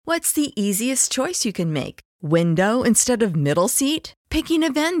What's the easiest choice you can make? Window instead of middle seat? Picking a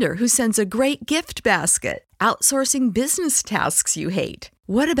vendor who sends a great gift basket? Outsourcing business tasks you hate?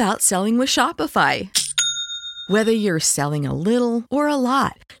 What about selling with Shopify? Whether you're selling a little or a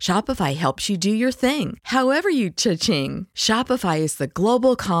lot, Shopify helps you do your thing, however you cha-ching. Shopify is the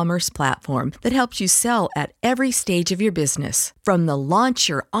global commerce platform that helps you sell at every stage of your business. From the launch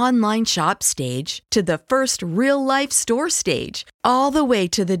your online shop stage to the first real-life store stage, all the way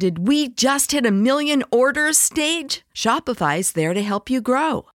to the did we just hit a million orders stage. Shopify's there to help you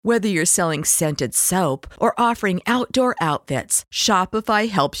grow. Whether you're selling scented soap or offering outdoor outfits, Shopify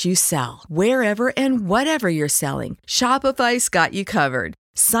helps you sell. Wherever and whatever you're selling, Shopify's got you covered.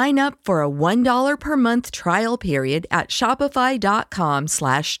 Sign up for a $1 per month trial period at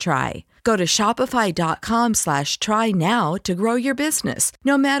shopify.com/try. Go to shopify.com/try now to grow your business,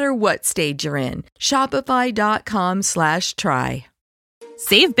 no matter what stage you're in. Shopify.com/try.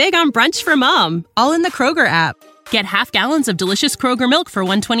 Save big on brunch for mom, all in the Kroger app. Get half gallons of delicious Kroger milk for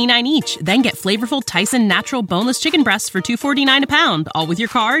 $1.29 each. Then get flavorful Tyson natural boneless chicken breasts for $2.49 a pound, all with your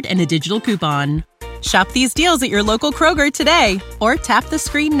card and a digital coupon. Shop these deals at your local Kroger today, or tap the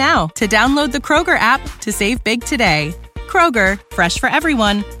screen now to download the Kroger app to save big today. Kroger, fresh for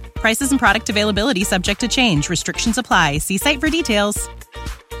everyone. Prices and product availability subject to change. Restrictions apply. See site for details.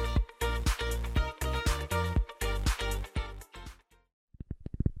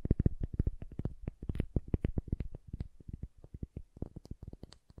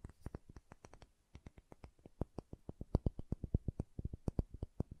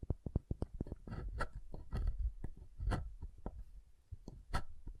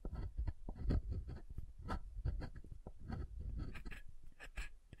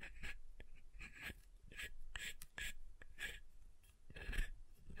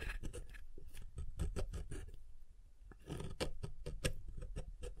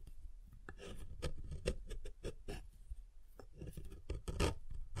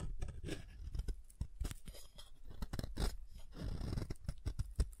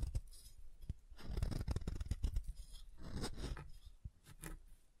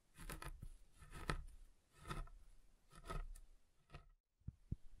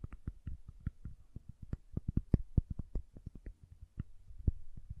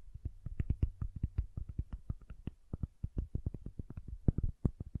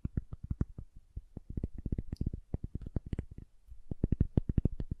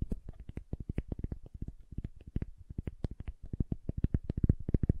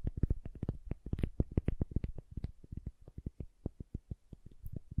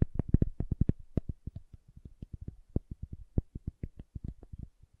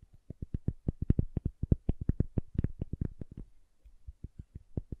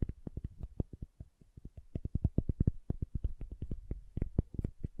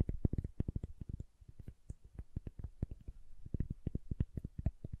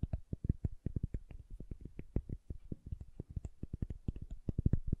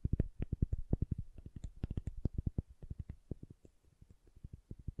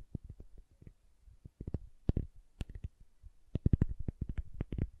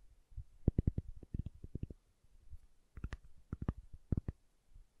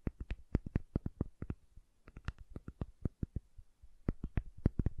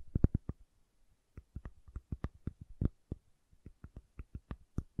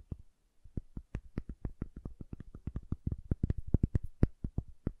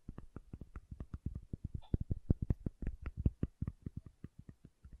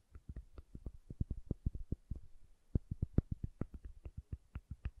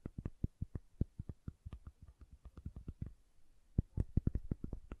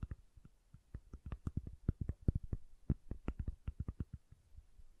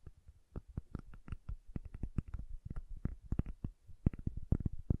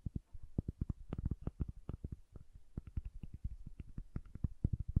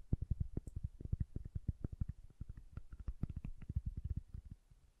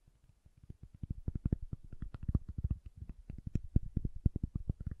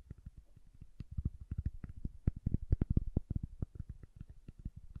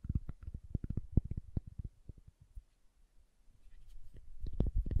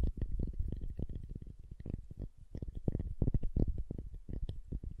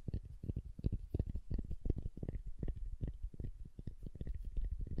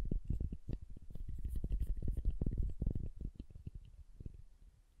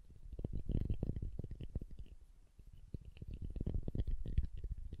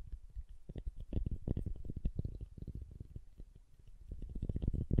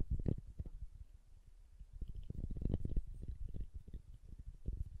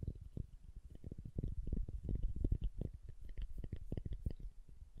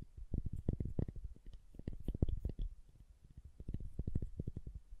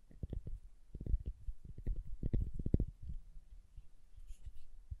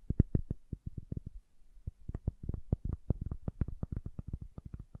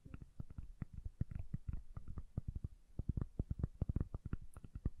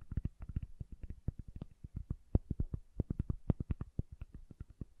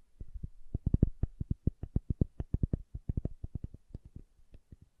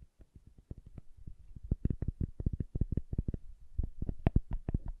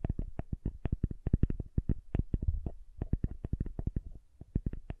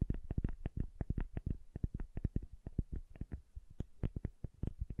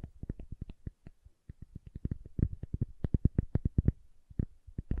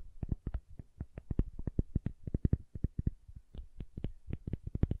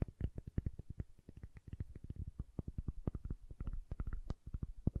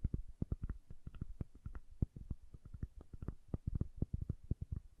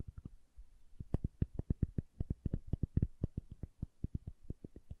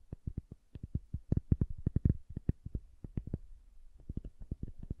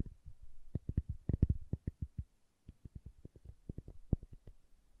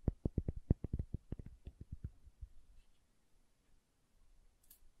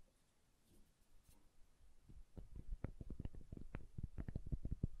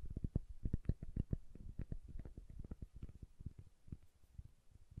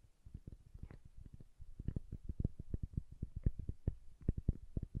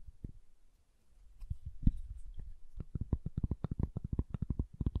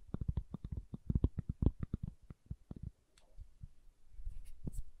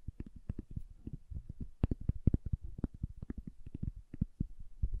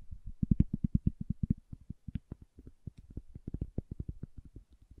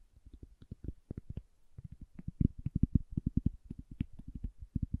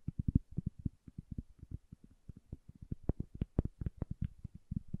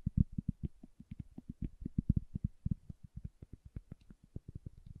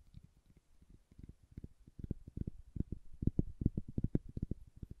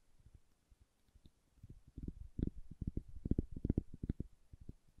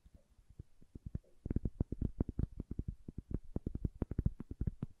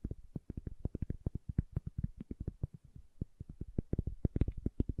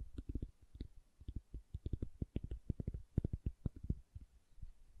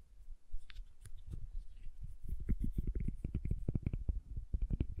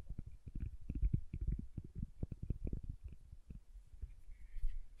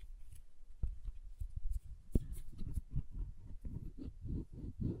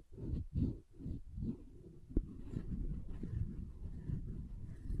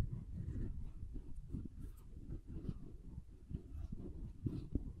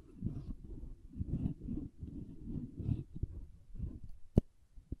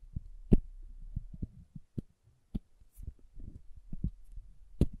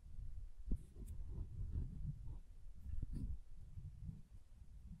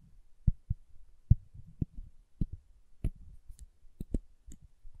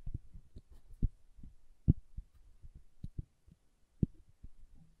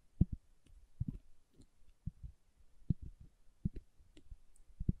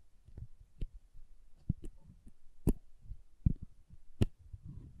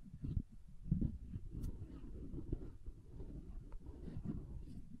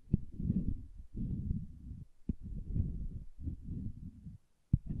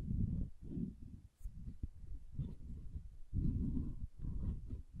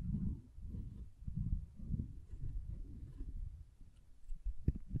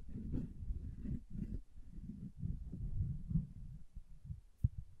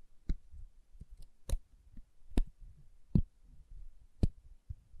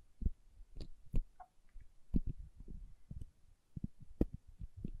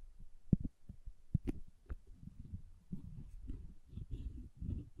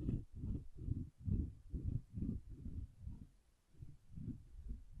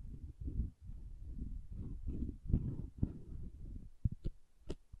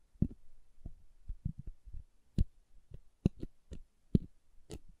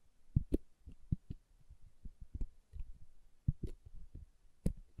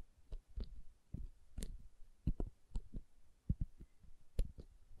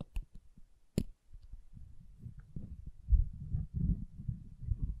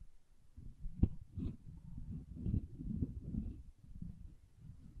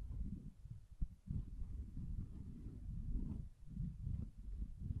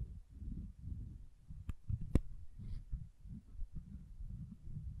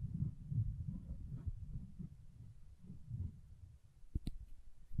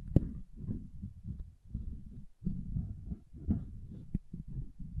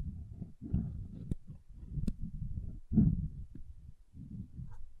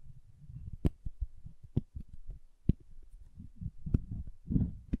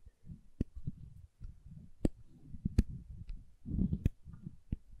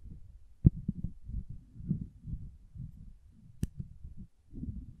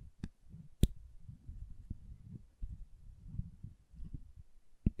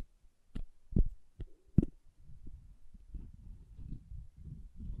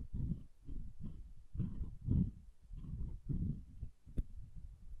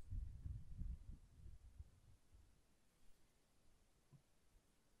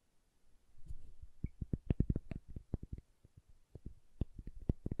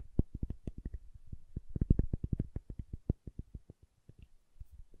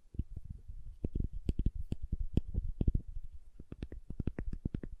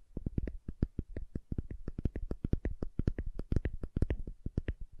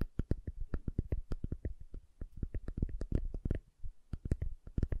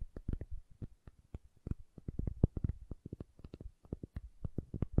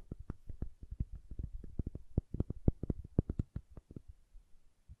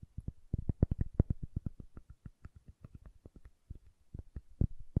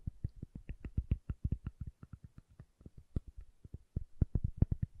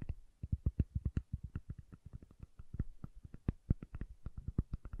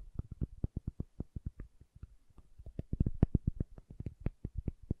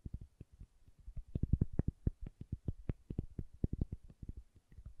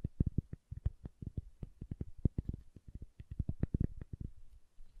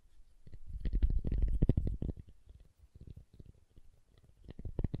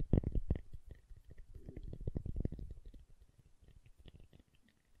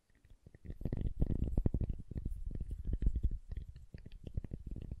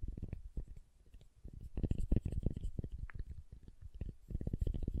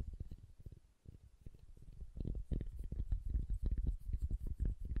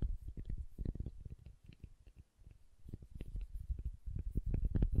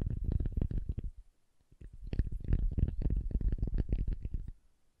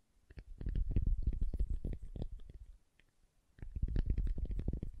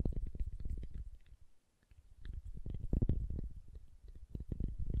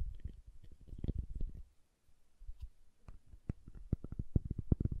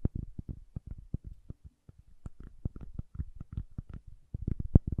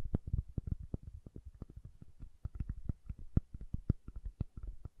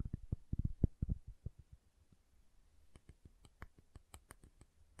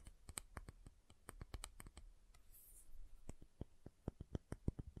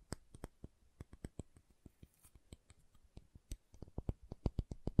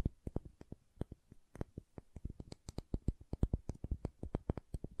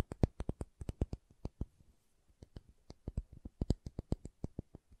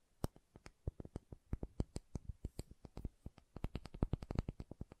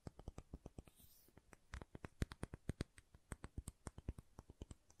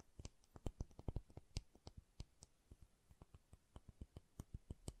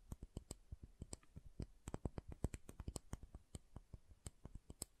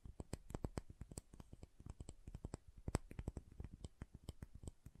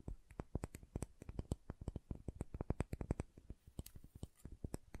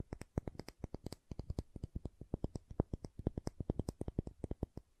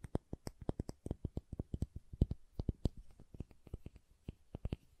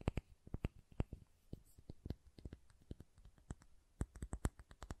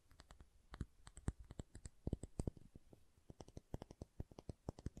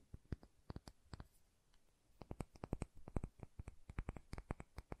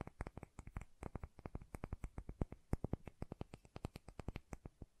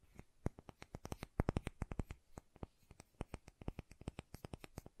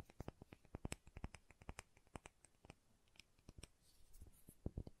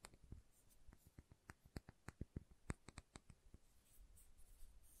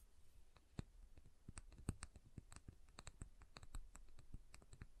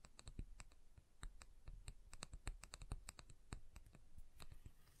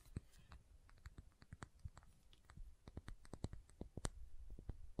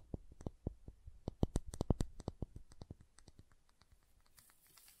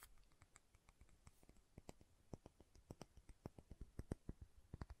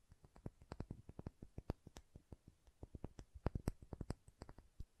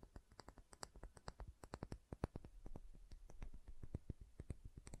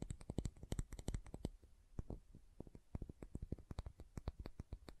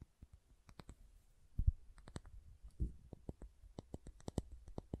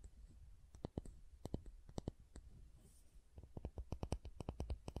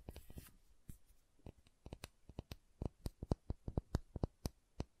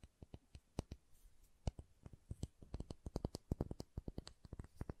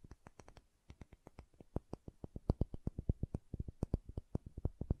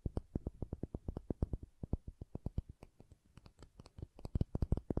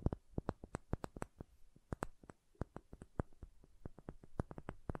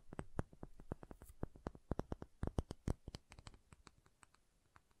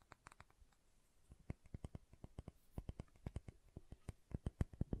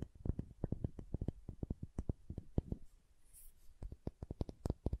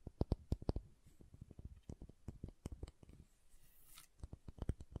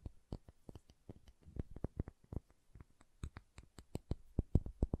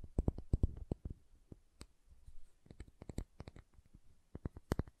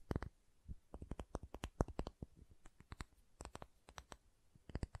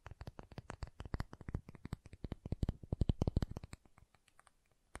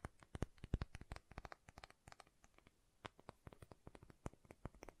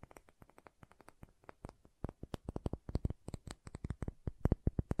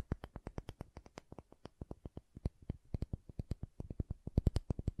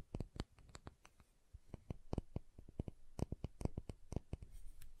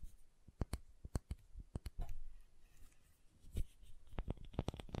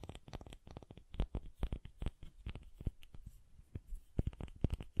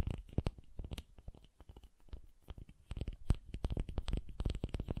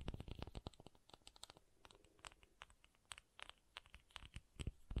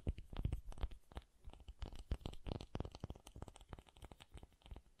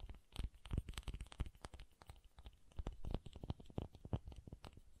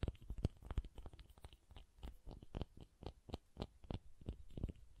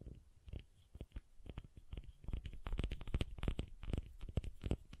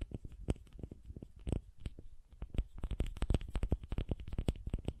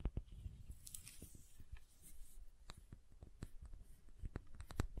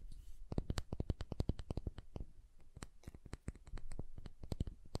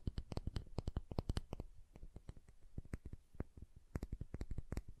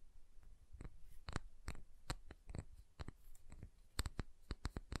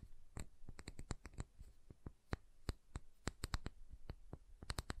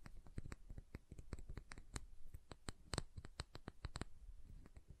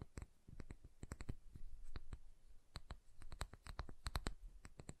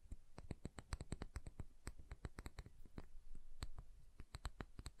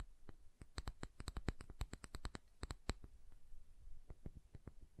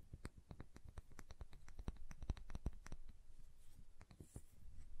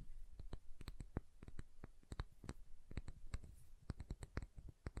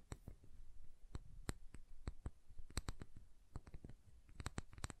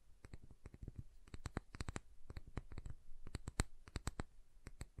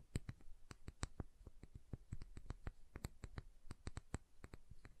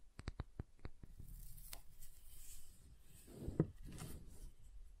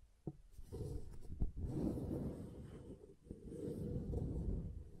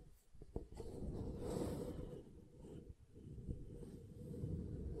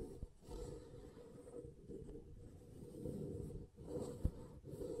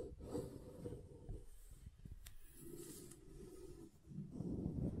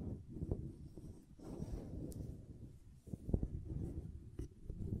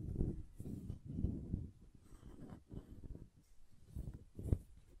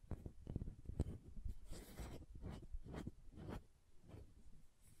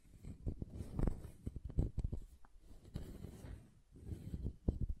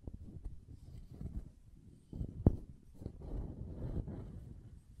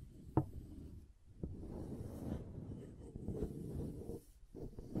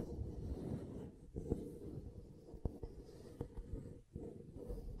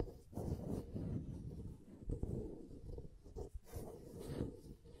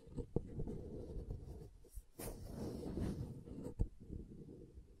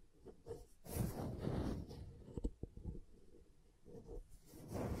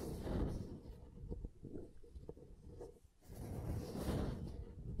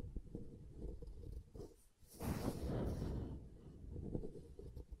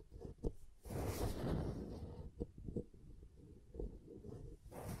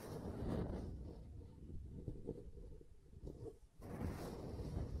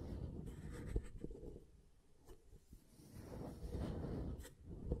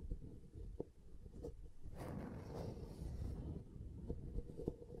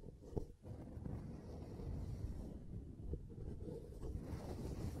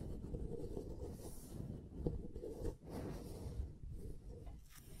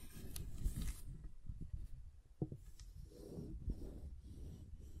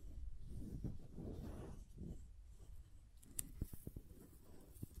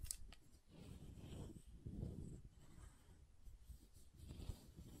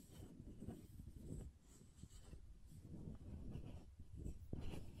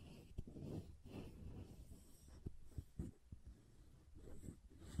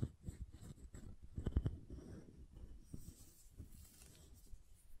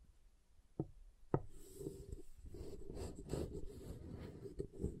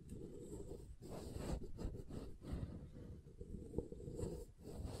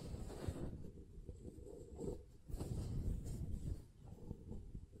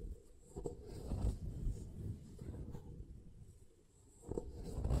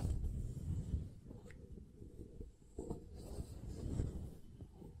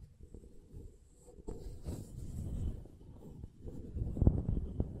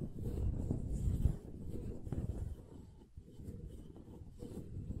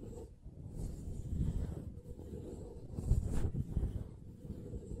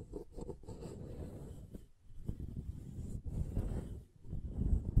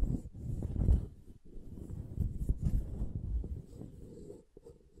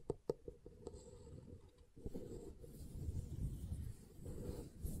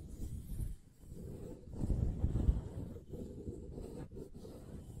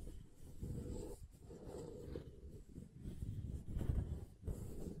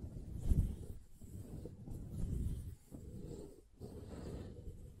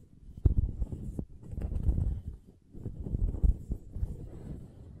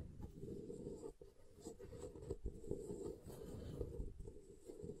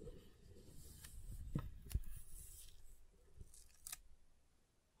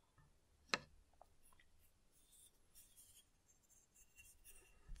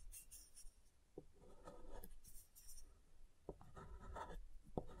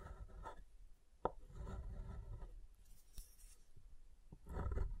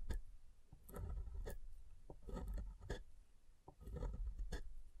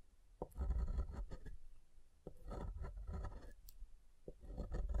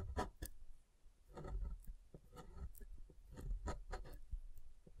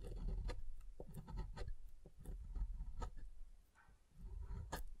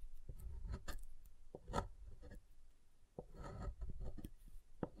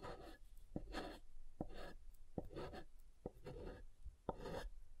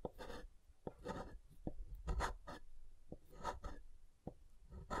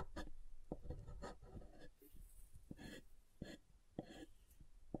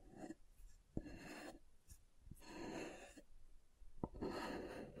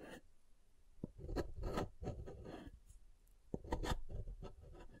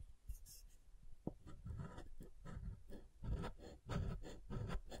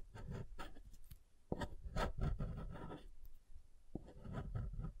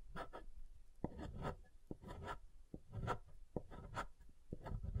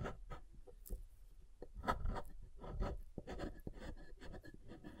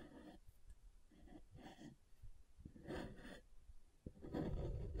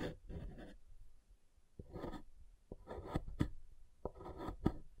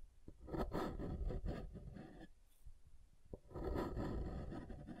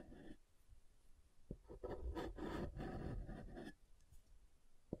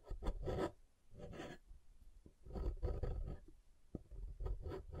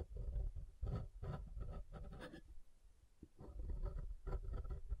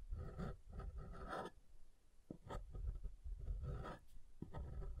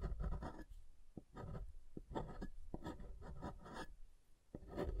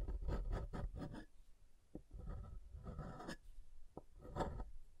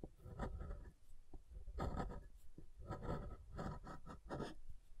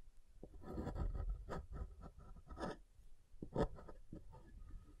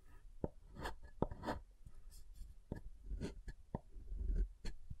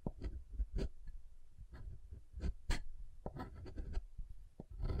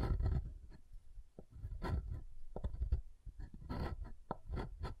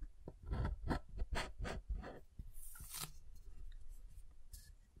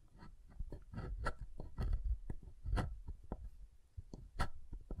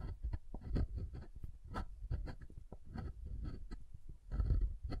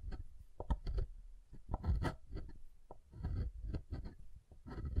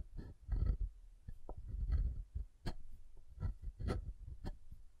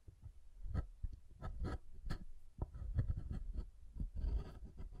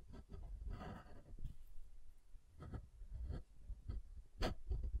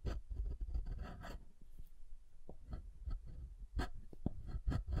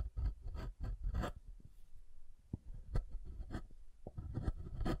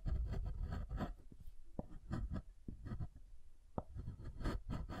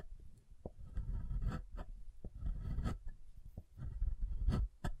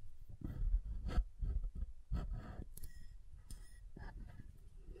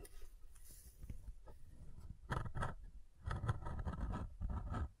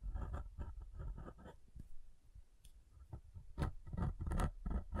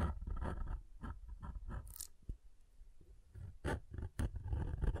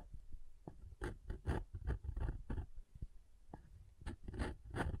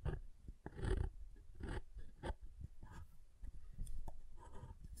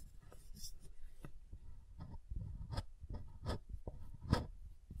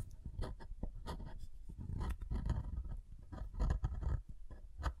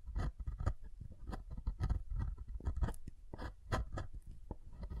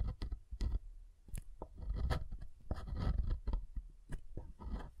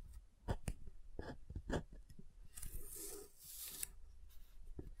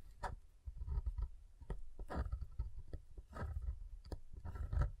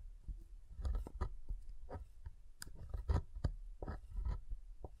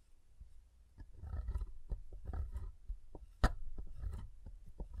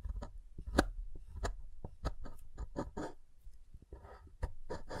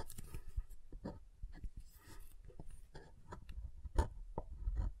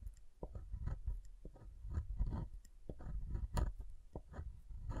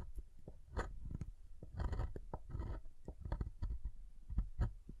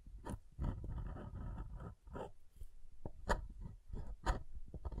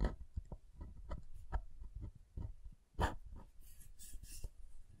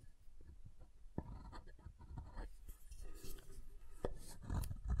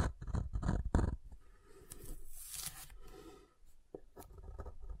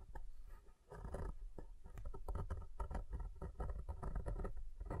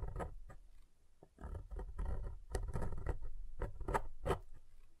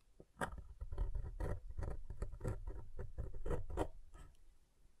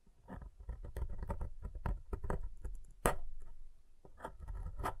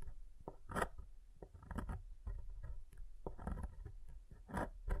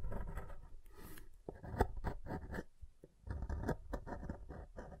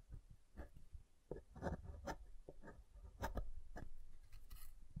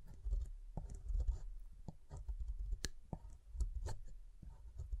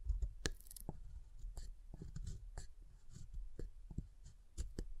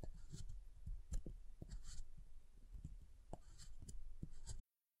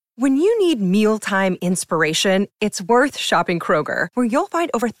 When you need mealtime inspiration, it's worth shopping Kroger, where you'll find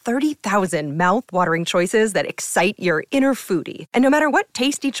over 30,000 mouth-watering choices that excite your inner foodie. And no matter what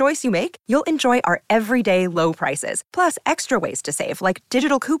tasty choice you make, you'll enjoy our everyday low prices, plus extra ways to save, like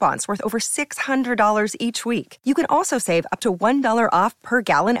digital coupons worth over $600 each week. You can also save up to $1 off per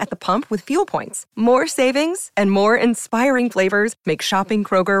gallon at the pump with fuel points. More savings and more inspiring flavors make shopping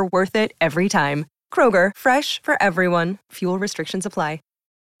Kroger worth it every time. Kroger, fresh for everyone. Fuel restrictions apply.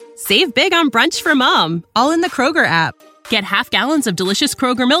 Save big on brunch for mom, all in the Kroger app. Get half gallons of delicious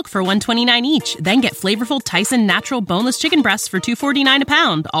Kroger milk for $1.29 each. Then get flavorful Tyson natural boneless chicken breasts for $2.49 a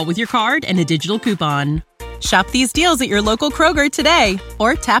pound, all with your card and a digital coupon. Shop these deals at your local Kroger today,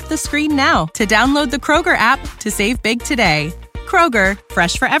 or tap the screen now to download the Kroger app to save big today. Kroger,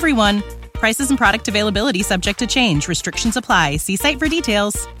 fresh for everyone. Prices and product availability subject to change. Restrictions apply. See site for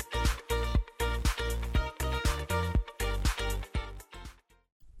details.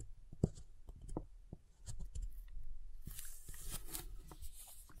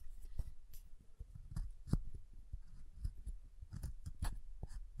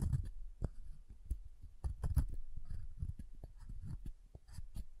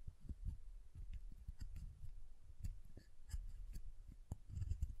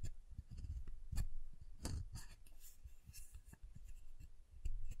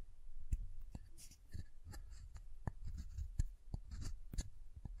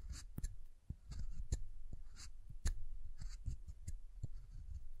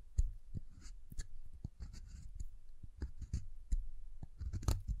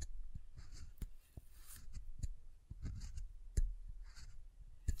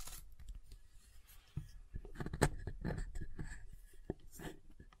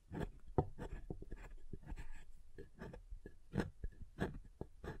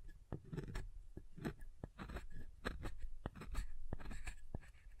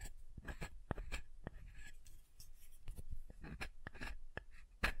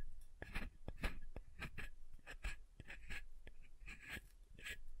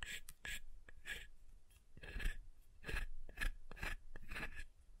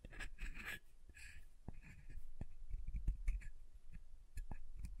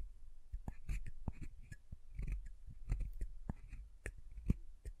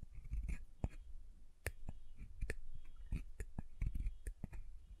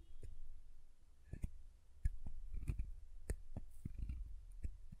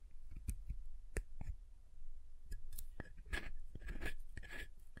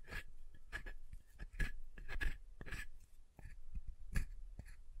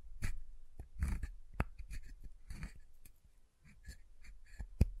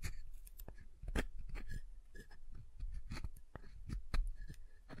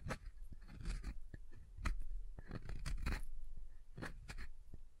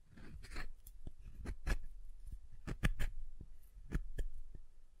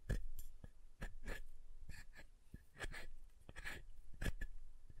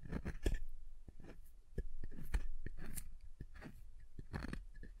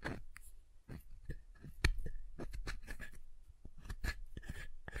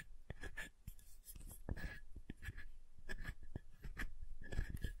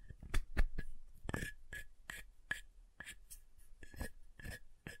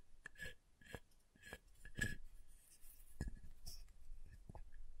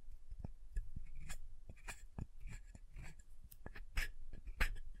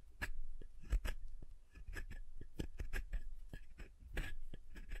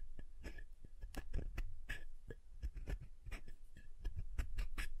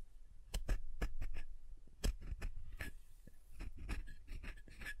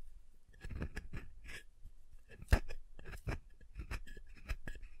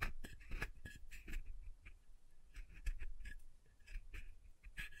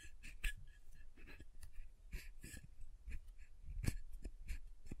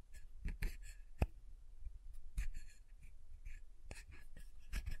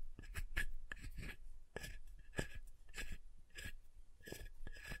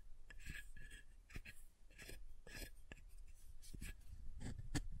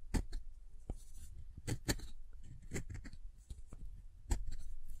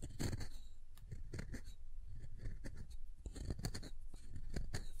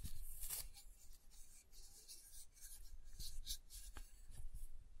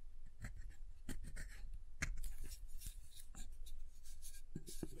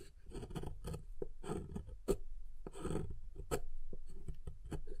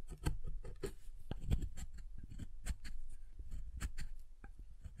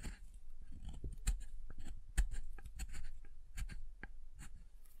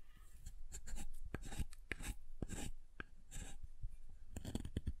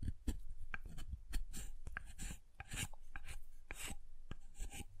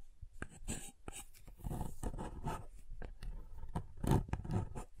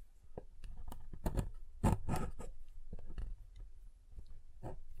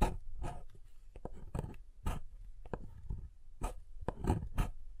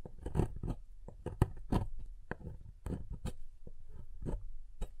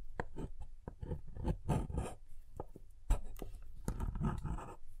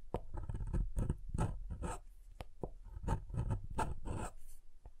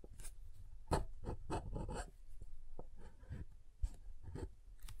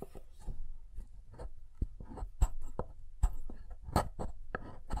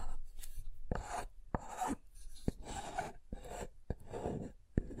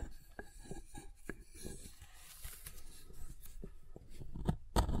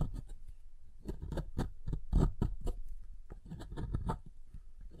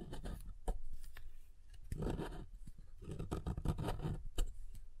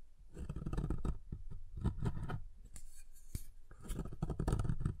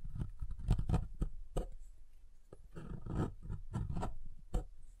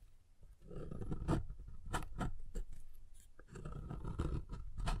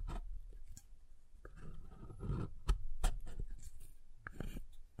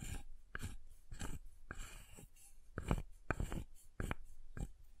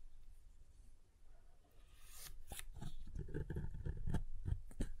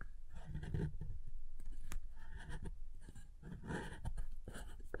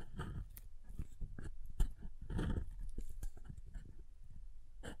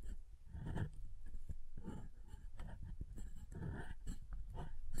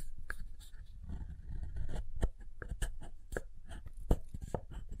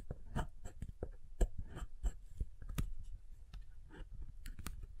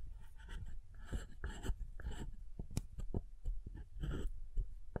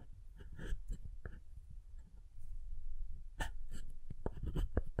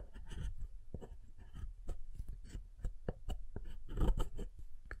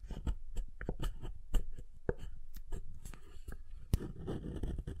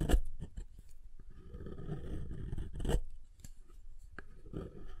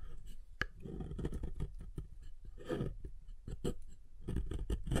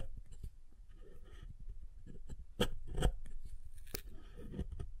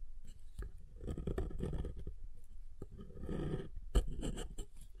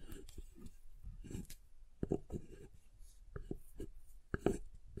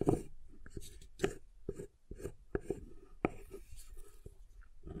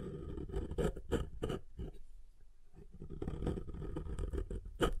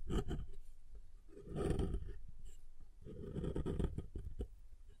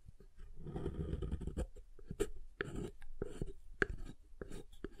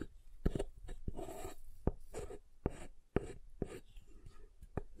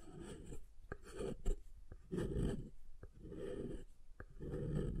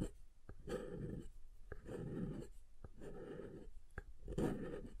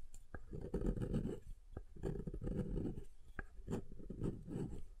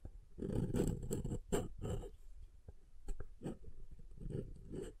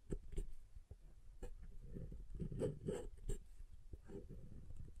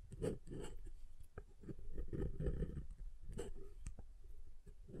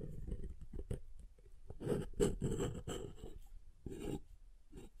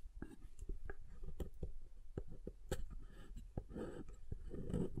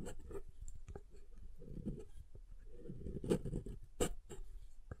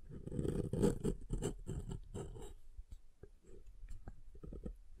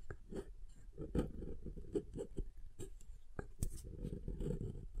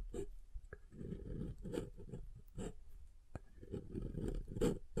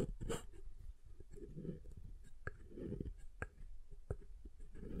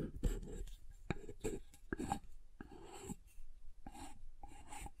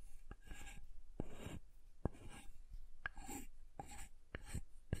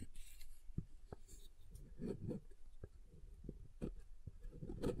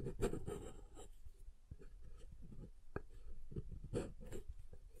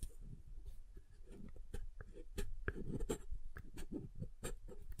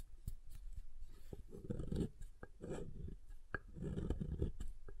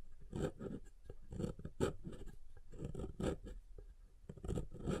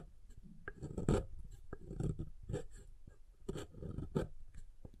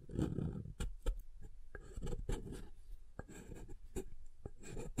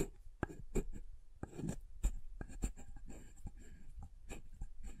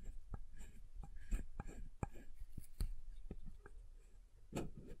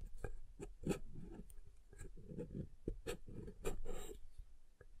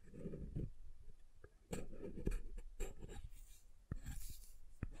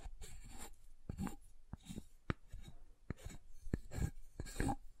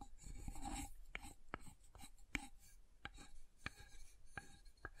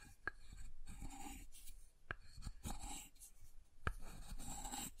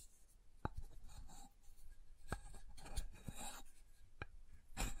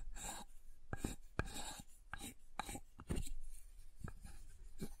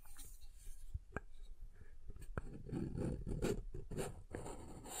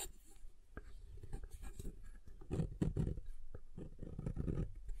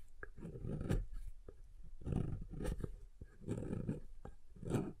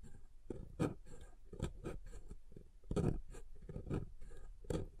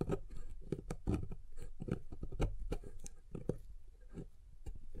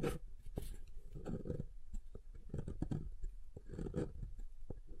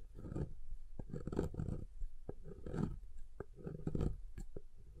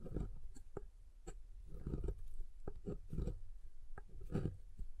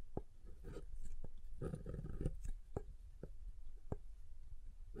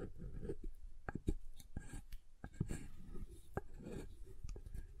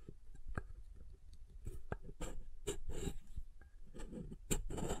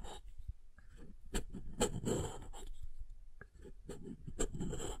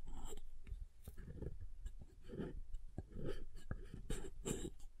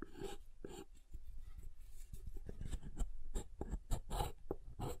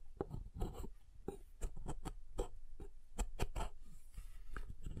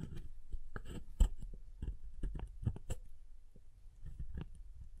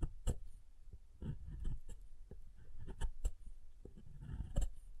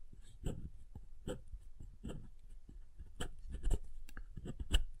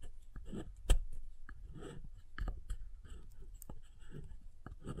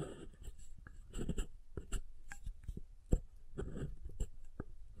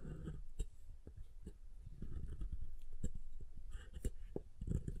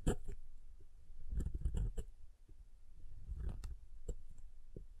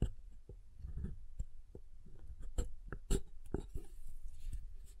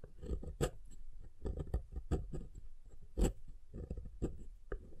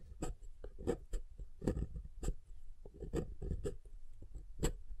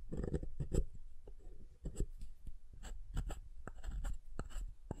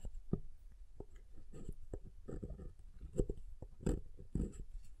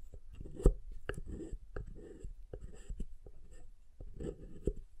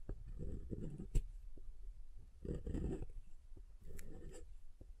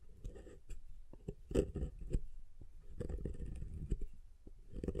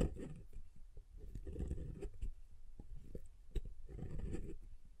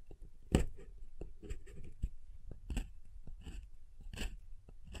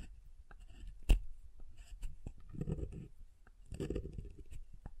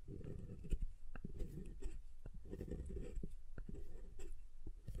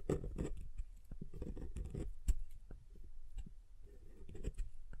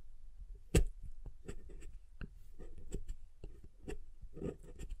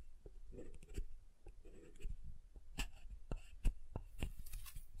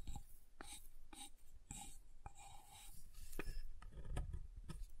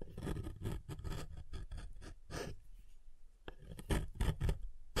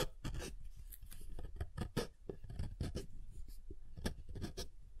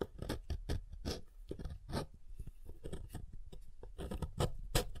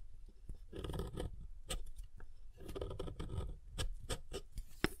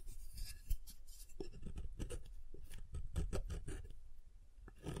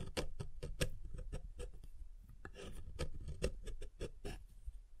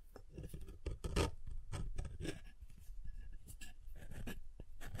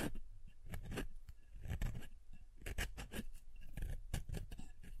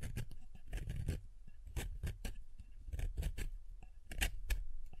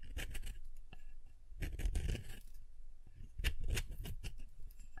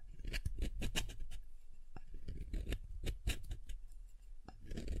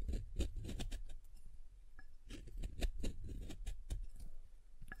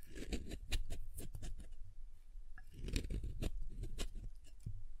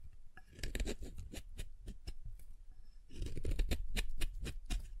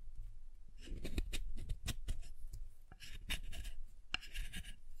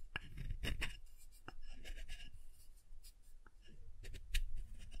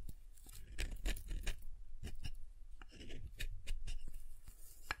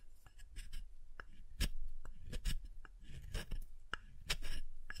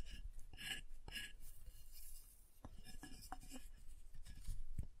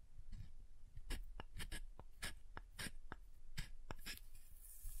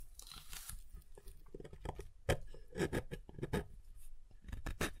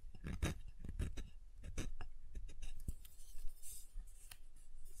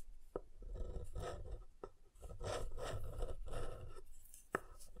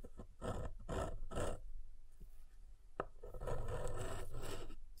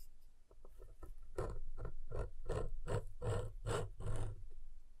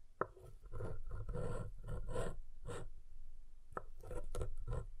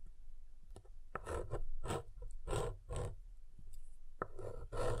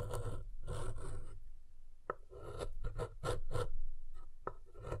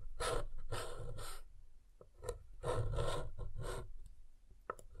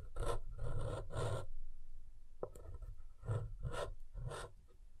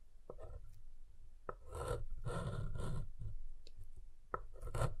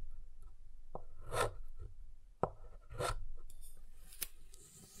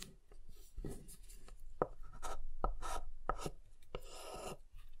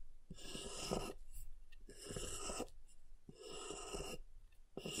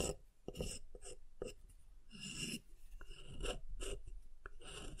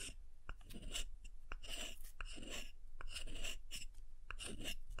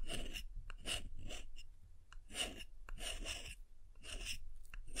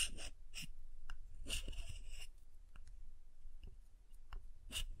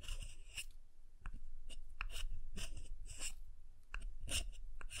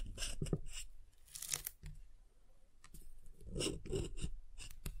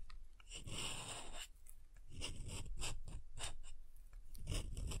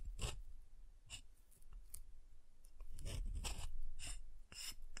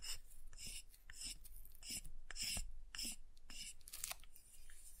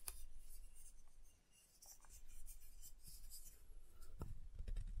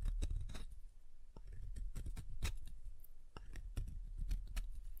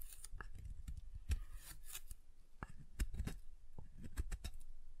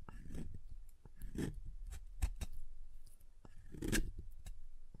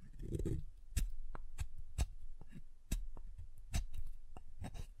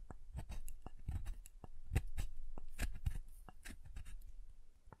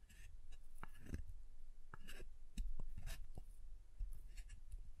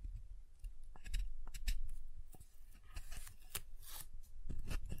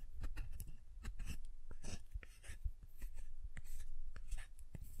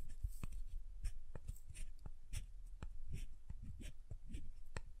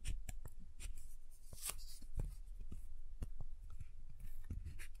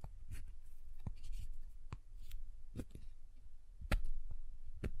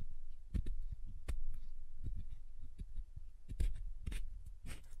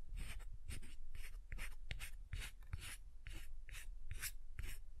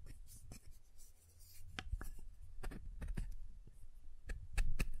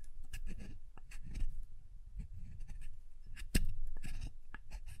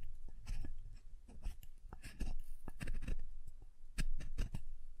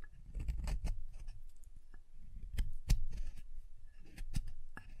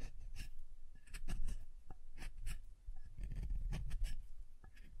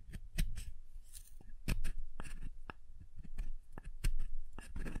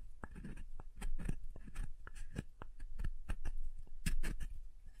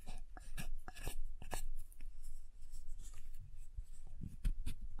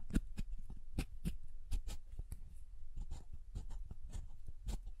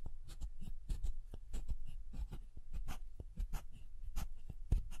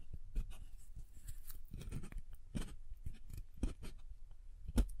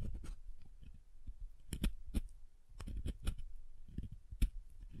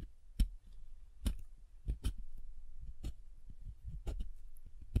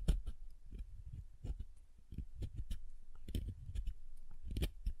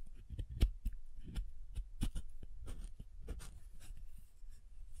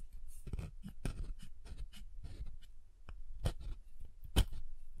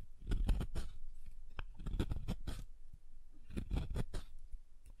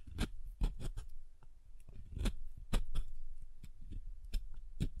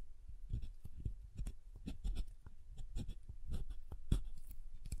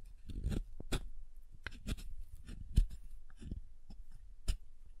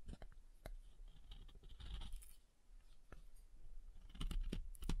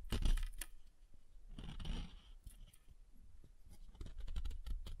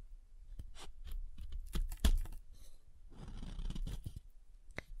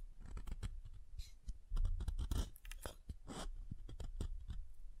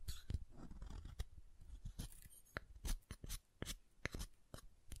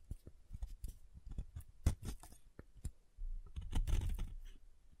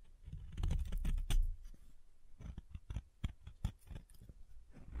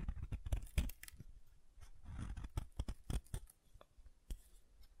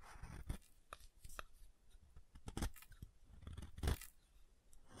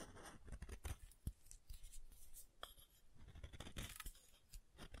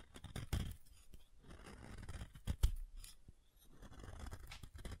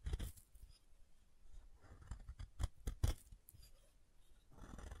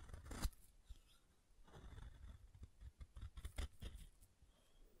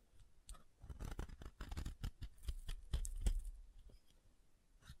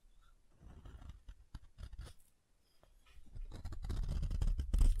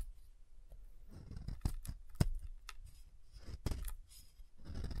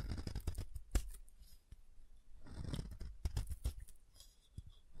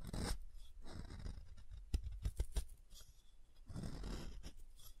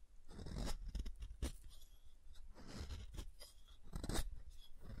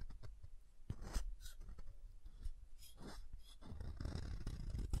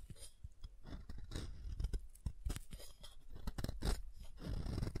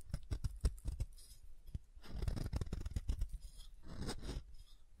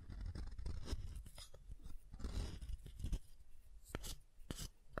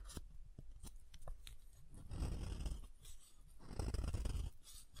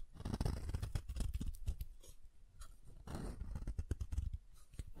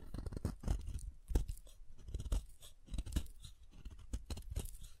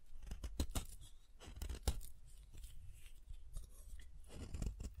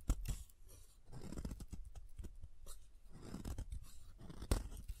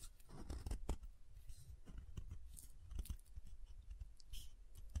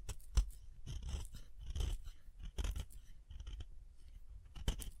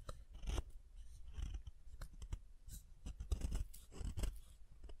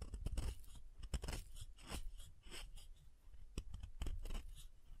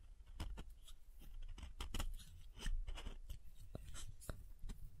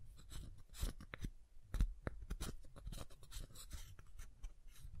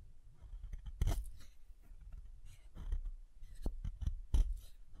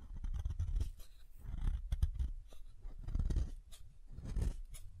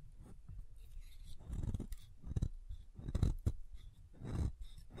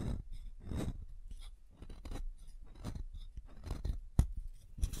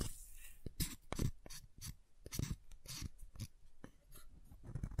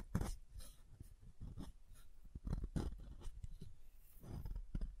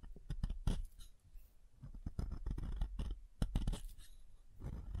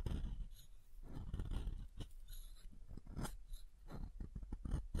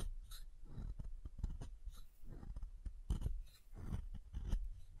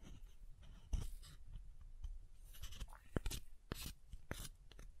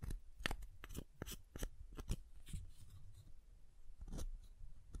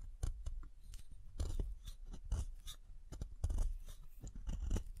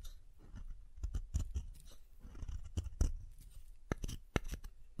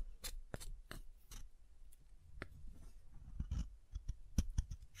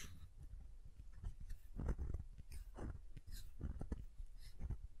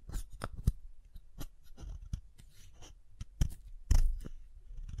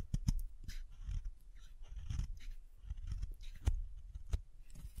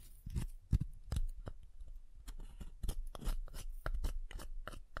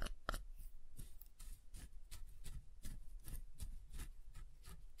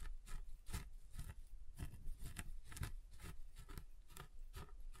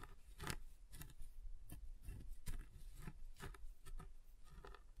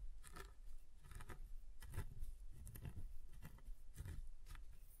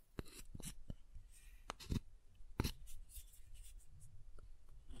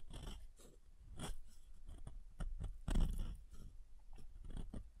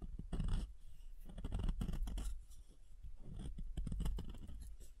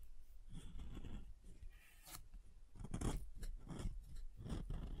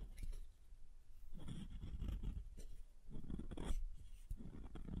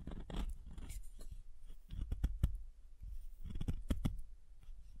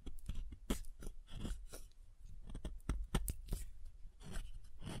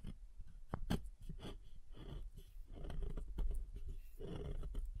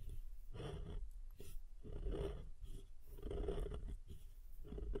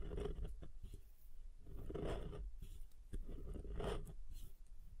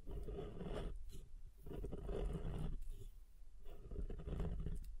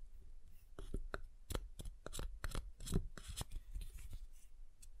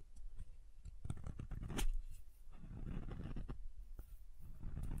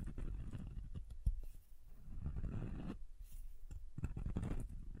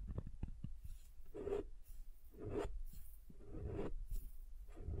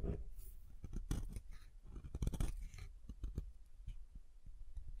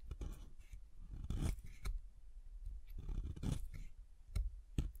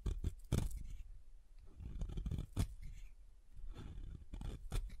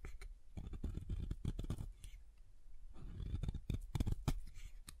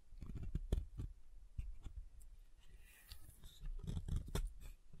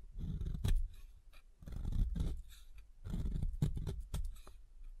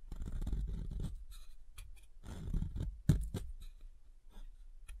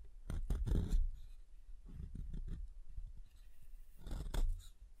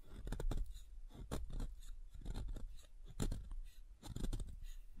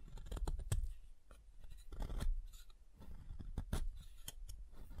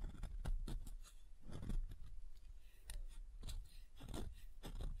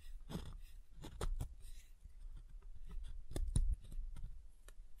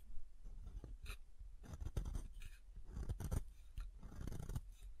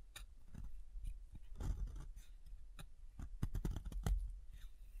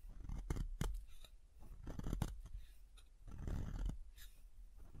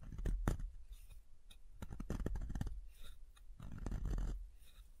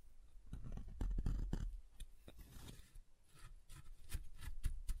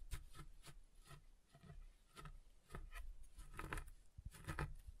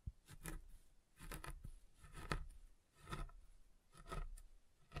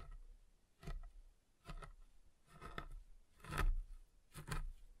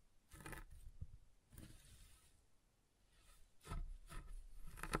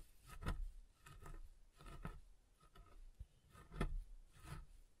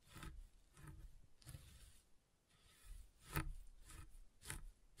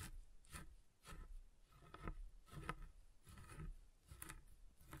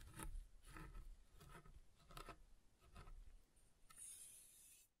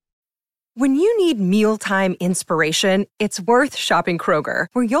 When you need mealtime inspiration, it's worth shopping Kroger,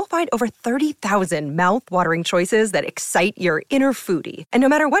 where you'll find over 30,000 mouth-watering choices that excite your inner foodie. And no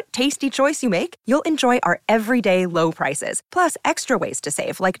matter what tasty choice you make, you'll enjoy our everyday low prices, plus extra ways to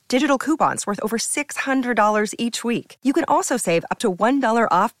save, like digital coupons worth over $600 each week. You can also save up to $1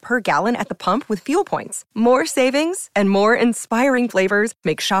 off per gallon at the pump with fuel points. More savings and more inspiring flavors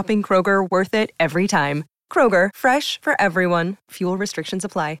make shopping Kroger worth it every time. Kroger, fresh for everyone. Fuel restrictions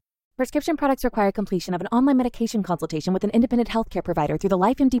apply. Prescription products require completion of an online medication consultation with an independent healthcare provider through the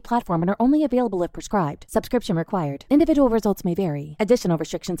LifeMD platform and are only available if prescribed. Subscription required. Individual results may vary. Additional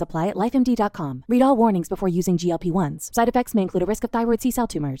restrictions apply at lifemd.com. Read all warnings before using GLP-1s. Side effects may include a risk of thyroid C-cell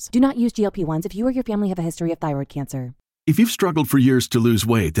tumors. Do not use GLP-1s if you or your family have a history of thyroid cancer. If you've struggled for years to lose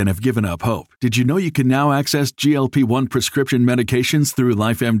weight and have given up hope, did you know you can now access GLP-1 prescription medications through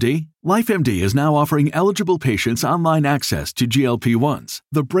LifeMD? LifeMD is now offering eligible patients online access to GLP-1s,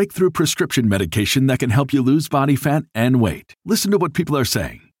 the breakthrough prescription medication that can help you lose body fat and weight. Listen to what people are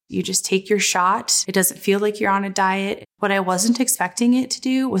saying. You just take your shot. It doesn't feel like you're on a diet. What I wasn't expecting it to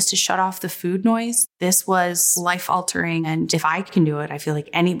do was to shut off the food noise. This was life-altering, and if I can do it, I feel like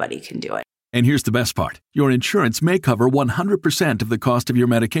anybody can do it. And here's the best part. Your insurance may cover 100% of the cost of your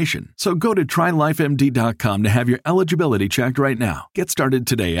medication. So go to trylifemd.com to have your eligibility checked right now. Get started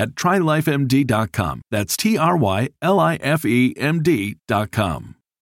today at trylifemd.com. That's TRYLIFEMD.com.